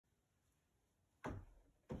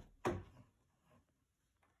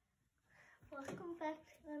back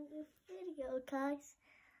to a new video, guys.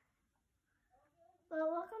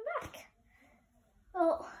 Well, welcome back.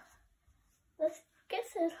 Well, let's get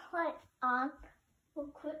this light on real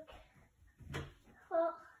quick.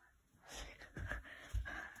 Well,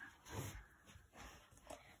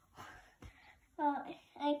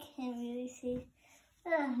 I can't really see.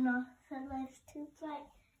 No, the light's too bright.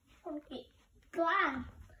 Okay, glad.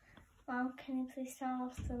 Mom, can you please turn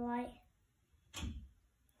off the light?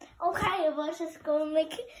 Okay, we're just going to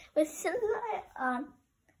make it with the light on.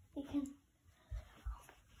 You can.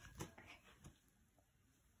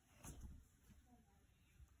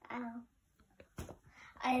 Ow.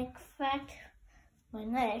 I cracked my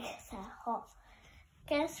leg. It's at home.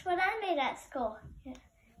 Guess what I made at school?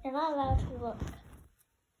 You're not allowed to look.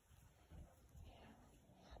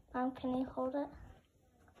 Mom, can you hold it?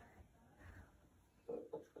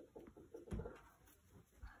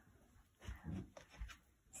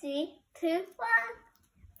 Three, 2, 1.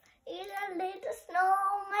 You're a little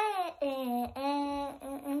snowman.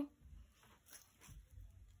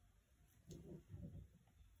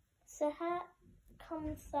 The hat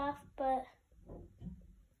comes off, but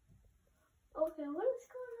okay, what is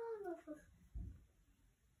going on with this?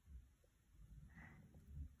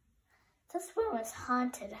 This room is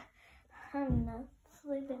haunted. I'm not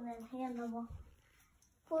sleeping in here no more.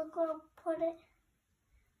 We're gonna put it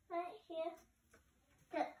right here.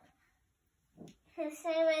 His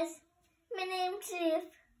name is, my name's Jeff.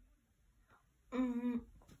 And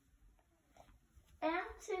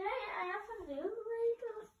today I have a new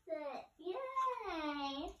Lego set.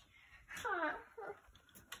 Yay!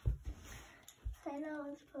 I know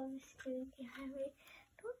it's probably scary behind me.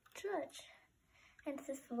 Don't judge. And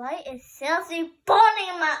this light is seriously burning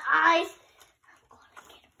in my eyes. I'm gonna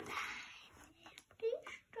get blind.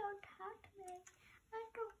 Please don't hurt me. I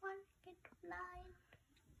don't want to get blind.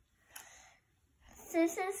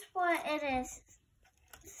 This is what it is.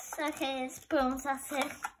 Okay, it's spoons, that's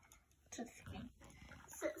it.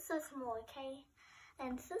 So small, okay?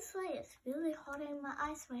 And this light is really hot in my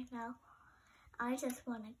eyes right now. I just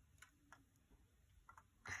want to.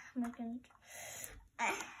 I'm not gonna.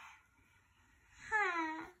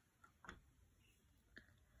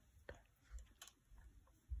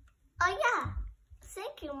 Oh yeah,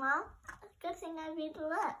 thank you, Mom. Good thing I read the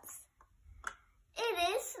lips. It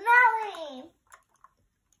is snowing.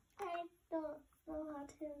 I don't know how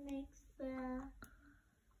to make the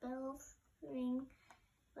bells ring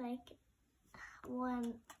like when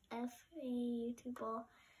every YouTuber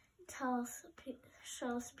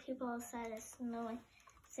shows people outside it's snowing.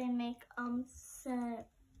 They make the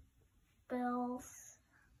bells.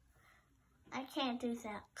 I can't do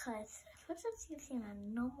that because we're just using a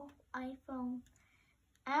normal iPhone.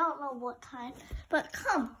 I don't know what time, but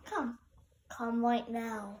come right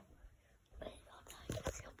now.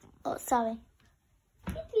 Oh, sorry.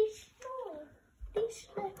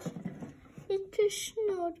 It just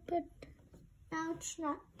snowed, but now it's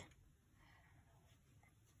not.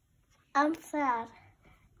 I'm sad.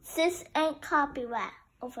 This ain't copyright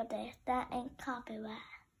over there. That ain't copyright.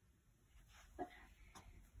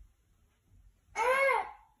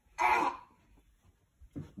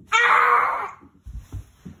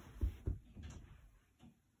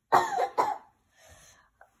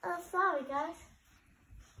 Sorry, guys.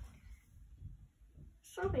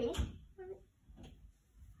 Sorry.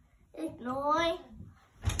 Ignore.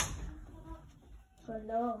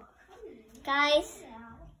 Hello. Guys.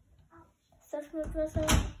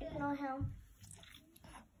 Ignore him.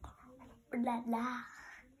 Blah blah.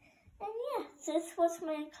 And yeah, this was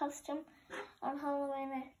my costume on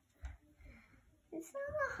Halloween. It's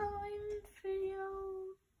not a Halloween video.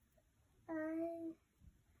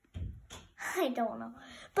 I don't know.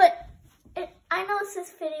 But I know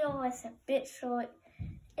this video was a bit short.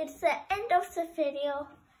 It's the end of the video.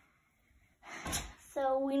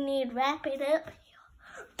 So we need to wrap it up.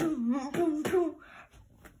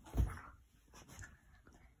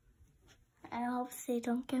 I hope they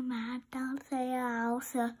don't get mad down there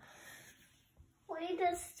also. Why do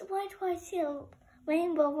I see a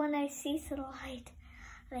rainbow when I see the light?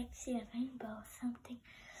 I like see a rainbow or something.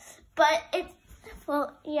 But it's,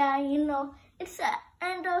 well, yeah, you know, it's the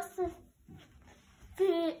end of the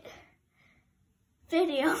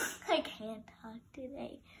video. I can't talk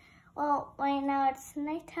today. Well, right now it's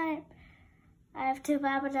nighttime. I have to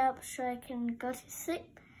wrap it up so I can go to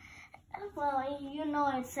sleep. Well, you know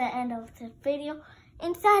it's the end of the video.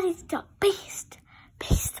 And that is the best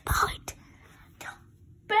part. The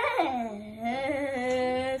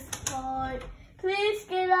best part. Please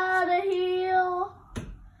get out of here.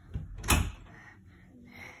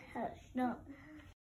 No.